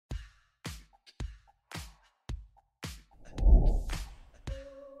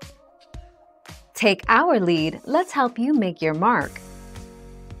Take our lead, let's help you make your mark.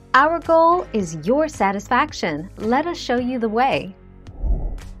 Our goal is your satisfaction. Let us show you the way.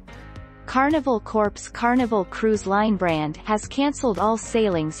 Carnival Corp's Carnival Cruise Line brand has cancelled all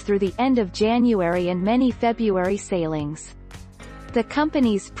sailings through the end of January and many February sailings. The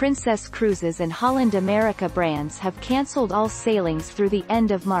company's Princess Cruises and Holland America brands have cancelled all sailings through the end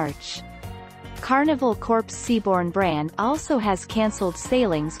of March. Carnival Corp's Seabourn brand also has cancelled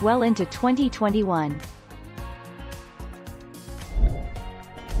sailings well into 2021.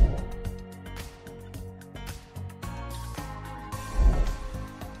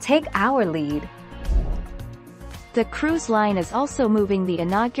 Take our lead. The cruise line is also moving the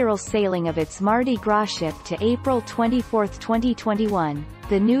inaugural sailing of its Mardi Gras ship to April 24, 2021,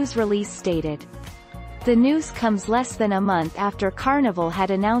 the news release stated. The news comes less than a month after Carnival had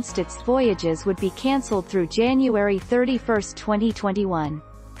announced its voyages would be cancelled through January 31, 2021.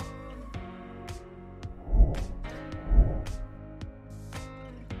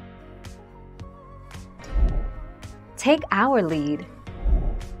 Take our lead.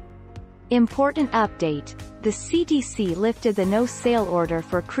 Important update. The CDC lifted the no-sail order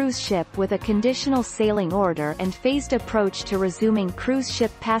for cruise ship with a conditional sailing order and phased approach to resuming cruise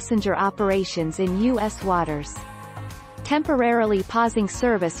ship passenger operations in U.S. waters, temporarily pausing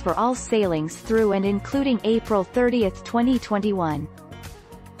service for all sailings through and including April 30, 2021.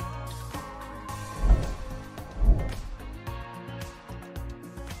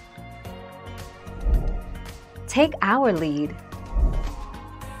 Take our lead.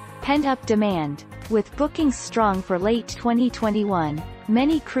 Pent-up demand. With bookings strong for late 2021,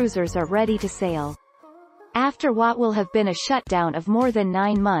 many cruisers are ready to sail. After what will have been a shutdown of more than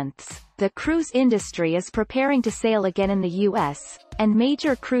 9 months, the cruise industry is preparing to sail again in the U.S., and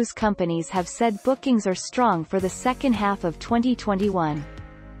major cruise companies have said bookings are strong for the second half of 2021.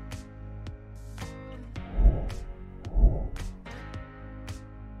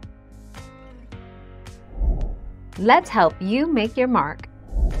 Let's help you make your mark.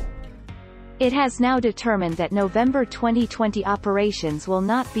 It has now determined that November 2020 operations will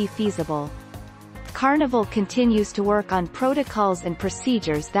not be feasible. Carnival continues to work on protocols and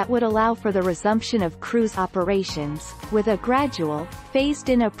procedures that would allow for the resumption of cruise operations, with a gradual,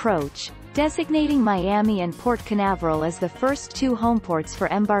 phased-in approach, designating Miami and Port Canaveral as the first 2 homeports for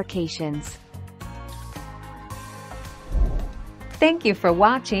embarkations. Thank you for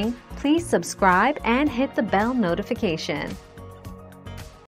watching. Please subscribe and hit the bell notification.